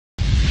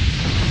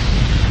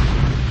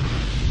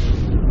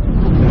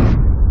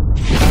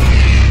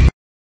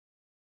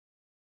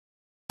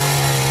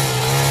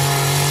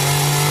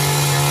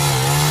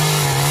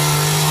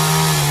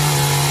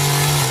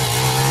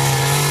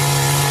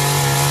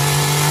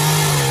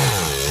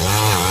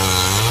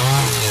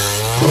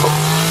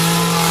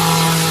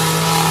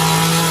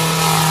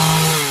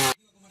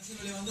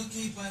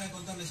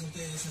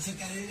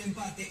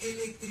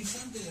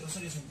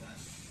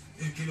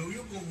El que lo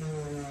vio como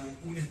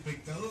un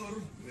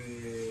espectador,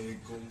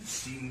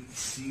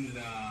 sin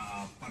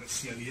la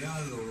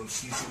parcialidad o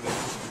sin ser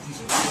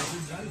justicia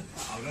central,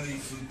 habrá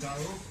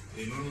disfrutado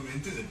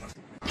enormemente del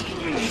partido.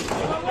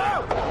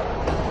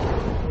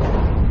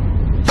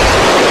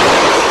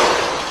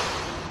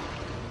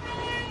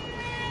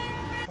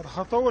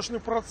 Подготовочный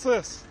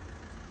процесс.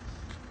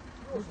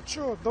 Ну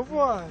чё,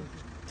 давай.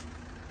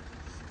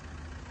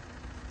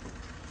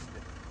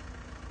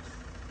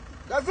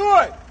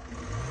 Газуй!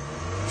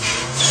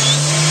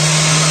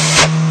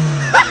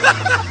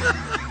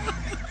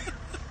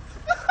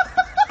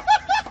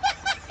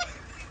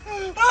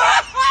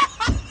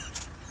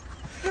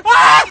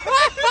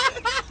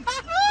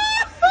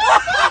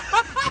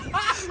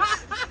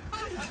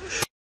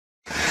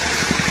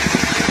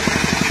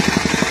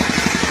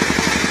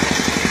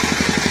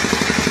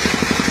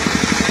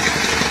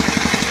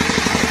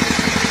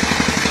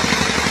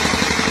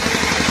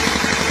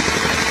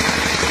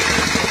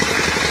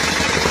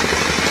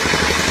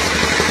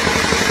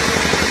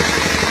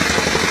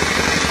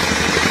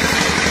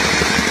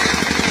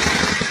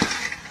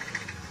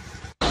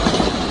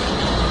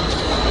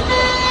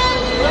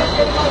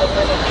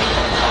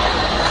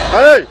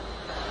 Hey!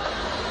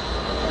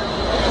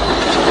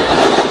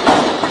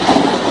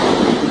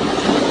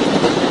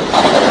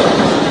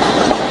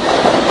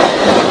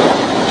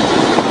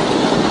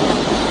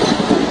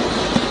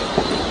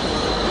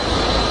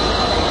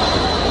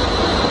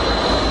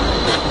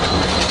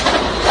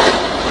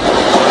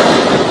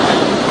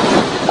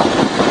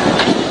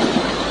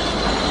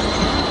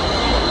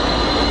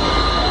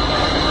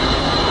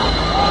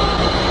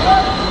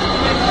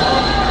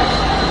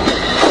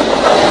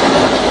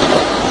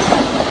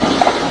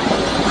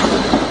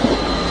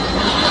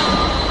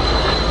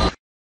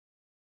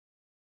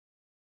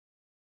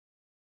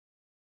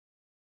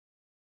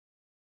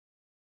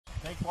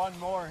 Take one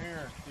more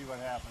here, see what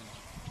happens.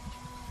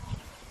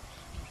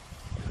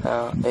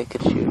 Oh, it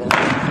could shoot us.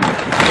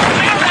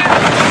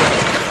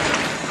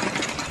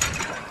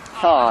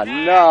 Oh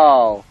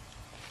no!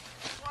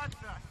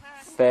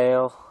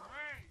 Fail.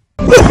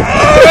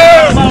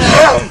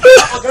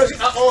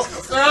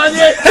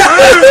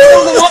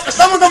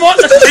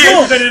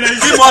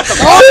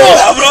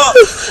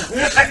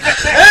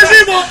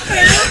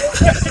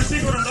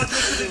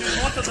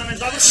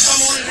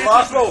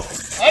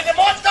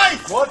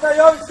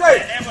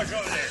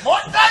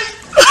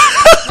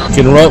 You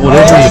can write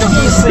whatever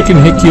you can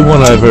hick your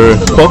one over a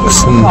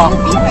box and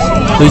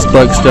these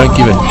blokes don't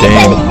give a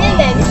damn.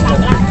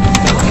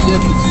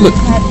 Look.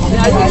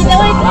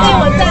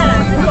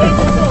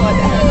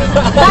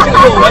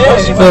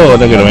 Oh,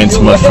 they're going to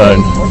answer my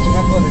phone.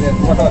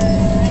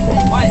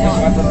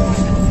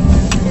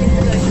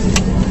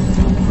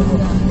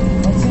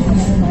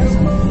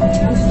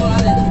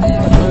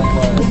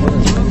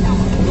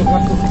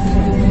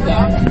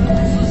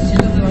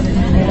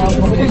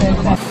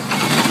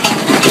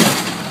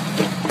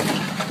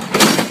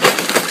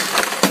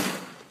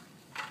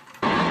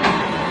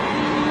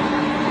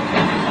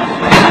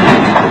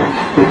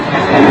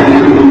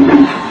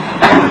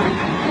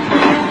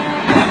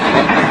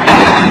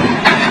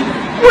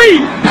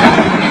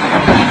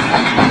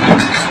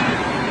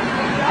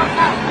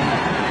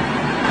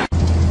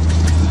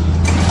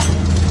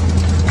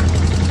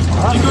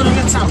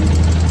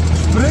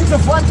 Spring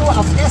sofort so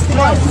aufs erste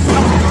Mal.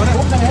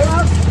 Oben dein Helm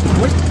auf.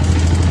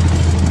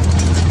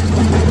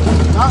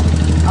 Ja,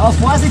 aber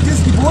Vorsicht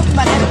ist geboten,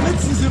 weil der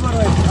Blitz ist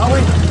überall.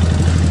 Jawohl.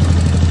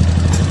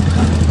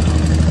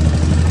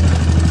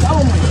 Schauen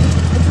wir mal.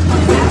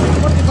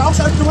 Und die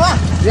Brauchschaltung auch.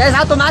 Ja, ist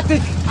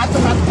Automatik.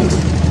 Automatik.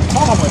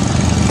 Machen wir mal.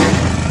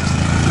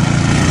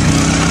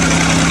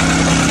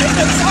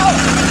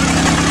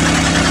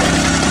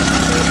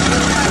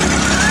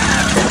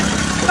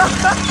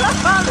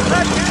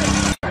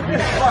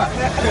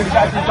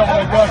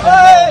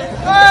 Hey!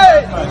 Hey!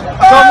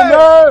 Hey!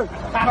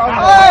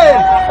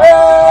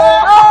 Hey!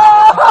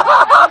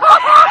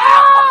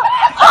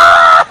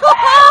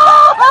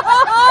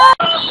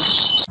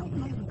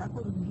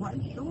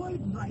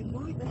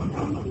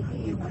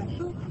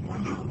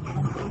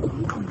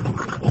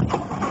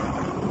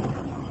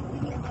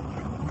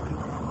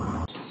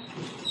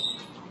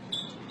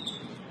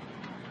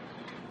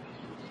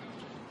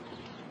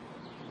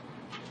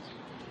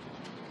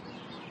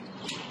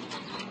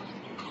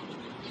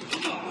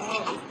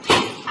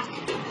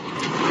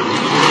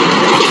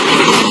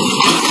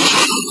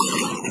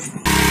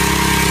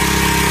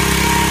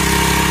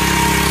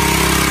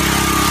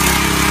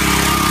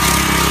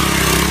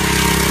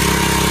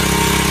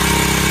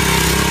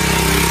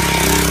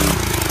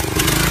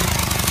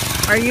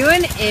 Are you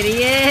an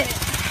idiot?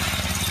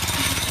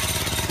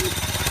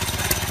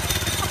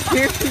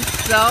 You're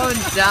so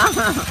dumb.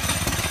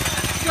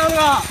 Shut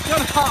up!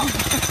 Shut up!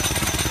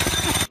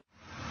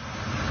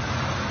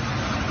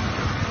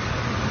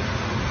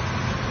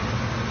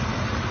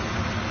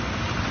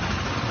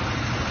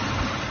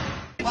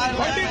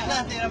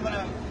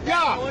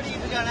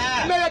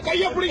 என்னையா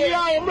கைய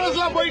பிடிக்கியா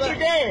எம்பளஸா போயிட்டு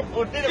இருக்கேன்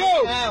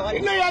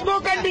என்னையா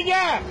தூக்கண்டீங்க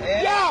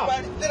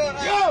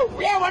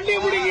ஏன் வண்டி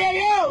பிடிக்கியா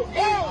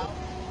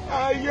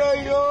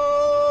ஐயோ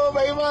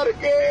பயமா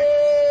இருக்கு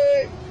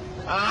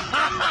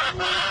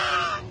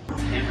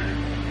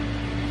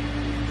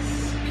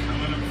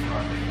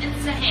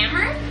It's a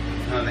hammer?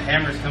 No, the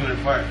hammer's coming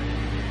apart.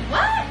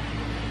 What?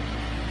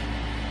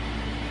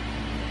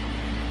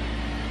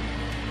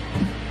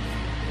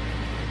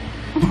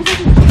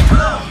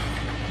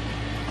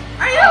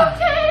 Are you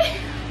okay?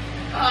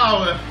 Oh!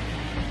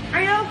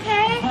 Are you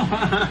okay?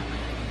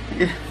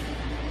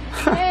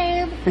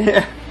 Babe.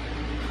 Yeah.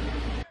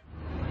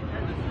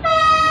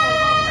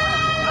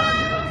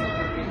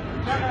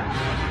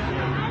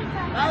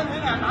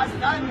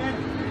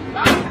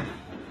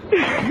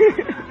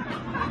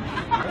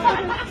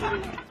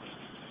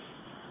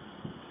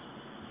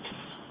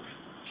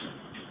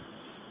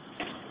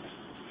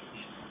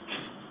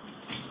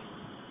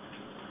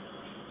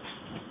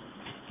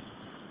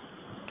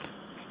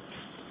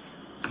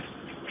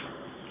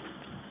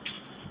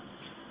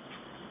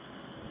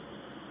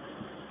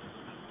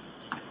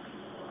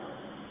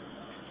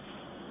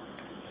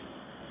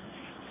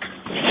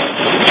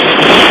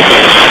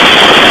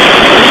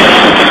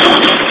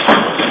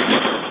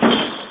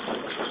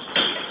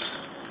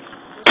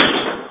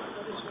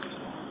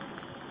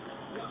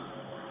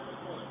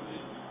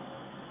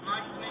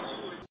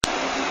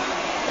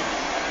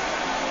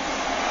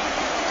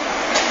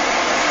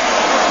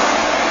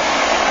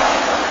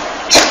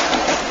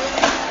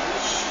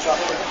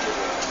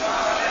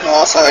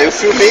 Nossa, eu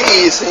filmei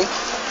isso, hein?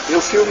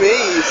 Eu filmei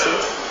isso, hein?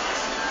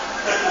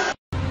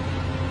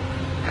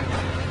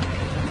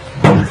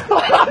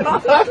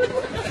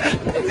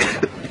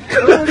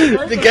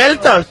 De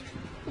Geldtas!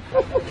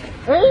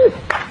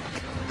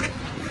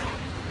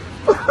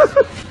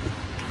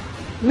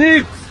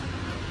 Nix!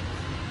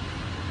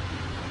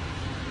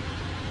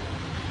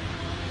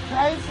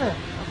 Scheiße!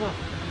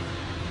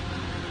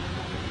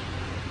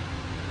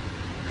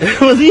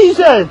 Was ist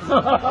jetzt?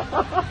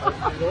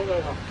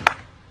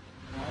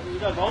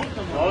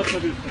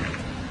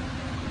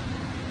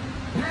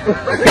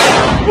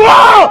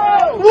 Wow!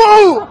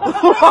 Wow!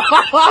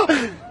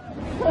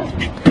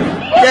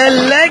 Der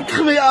leckt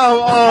mich am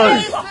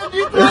Arsch!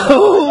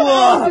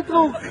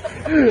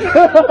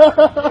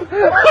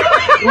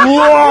 Wow!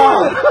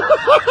 Wow!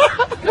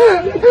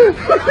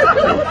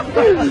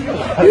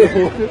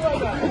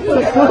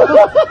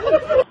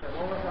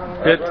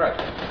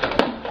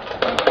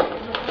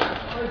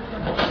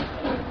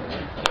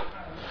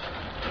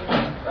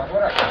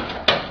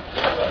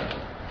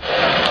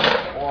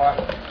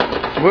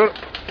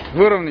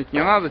 Выровнять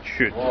не надо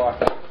чуть-чуть.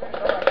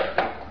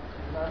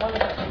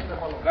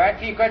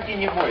 Кати, Кати,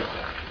 не бойся.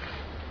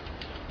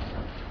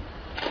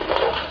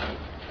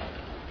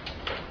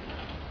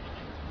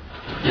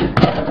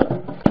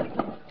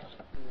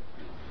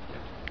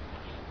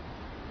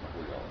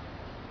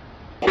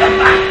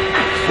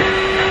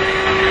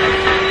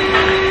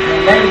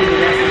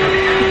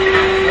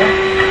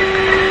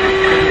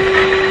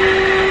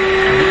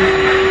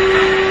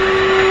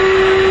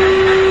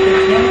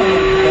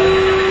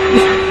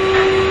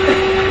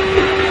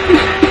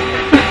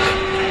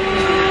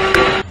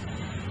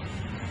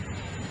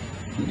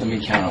 Let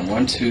me count them.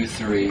 1, 2,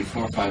 3,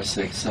 4, 5,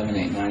 6, 7,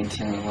 8, 9,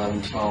 10,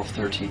 11, 12,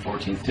 13,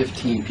 14,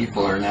 15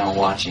 people are now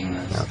watching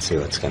this. Let's see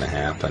what's going to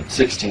happen.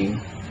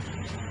 16.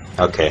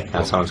 Okay,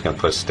 now someone's going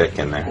to put a stick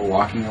in there. We're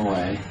walking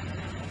away.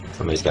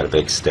 Somebody's got a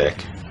big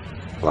stick.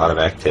 A lot of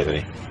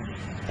activity.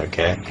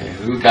 Okay. Okay,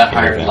 who got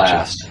hired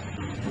last?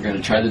 We're going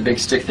to try the big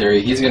stick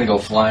theory. He's going to go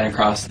flying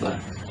across the...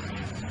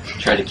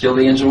 Try to kill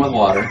the engine with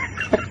water.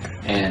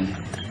 And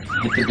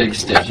hit the big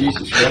stick.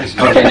 Jesus Christ.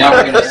 Okay, now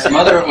we're going to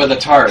smother it with a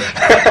tarp.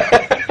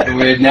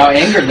 We've now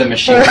angered the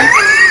machine.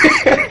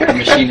 The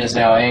machine is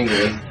now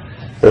angry.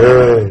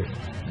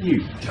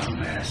 You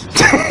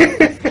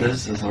dumbasses.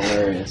 This is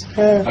hilarious.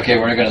 Okay,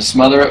 we're going to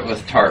smother it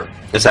with tarp.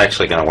 It's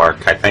actually going to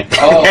work, I think.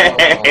 Oh,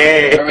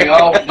 there we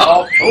go.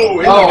 Oh,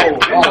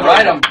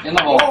 right him in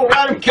the hole. Oh,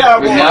 right him,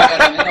 cowboy. We've now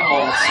got him in the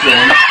hole.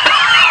 Spin.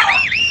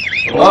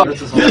 Oh,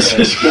 This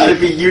has got to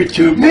be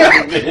YouTube,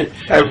 man.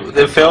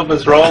 The film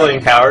is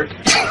rolling, Howard.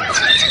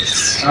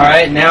 All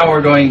right, now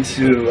we're going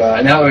to.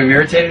 Now that we've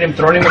irritated him,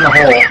 thrown him in the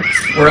hole.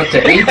 We're up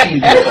to 18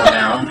 people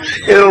now.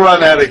 It'll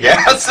run out of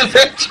gas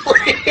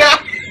eventually.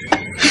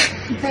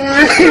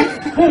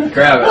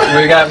 Grab it.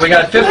 We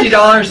got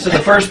 $50 to the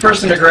first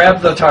person to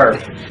grab the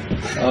tarp.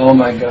 Oh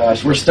my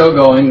gosh, we're still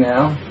going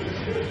now.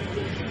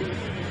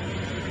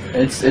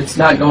 It's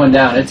not going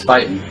down. It's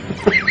fighting.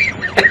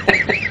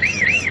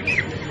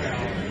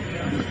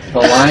 The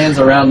lions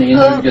around the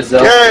injured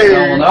gazelle.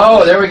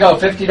 Oh, there we go.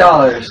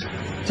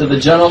 $50 to the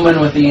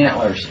gentleman with the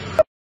antlers.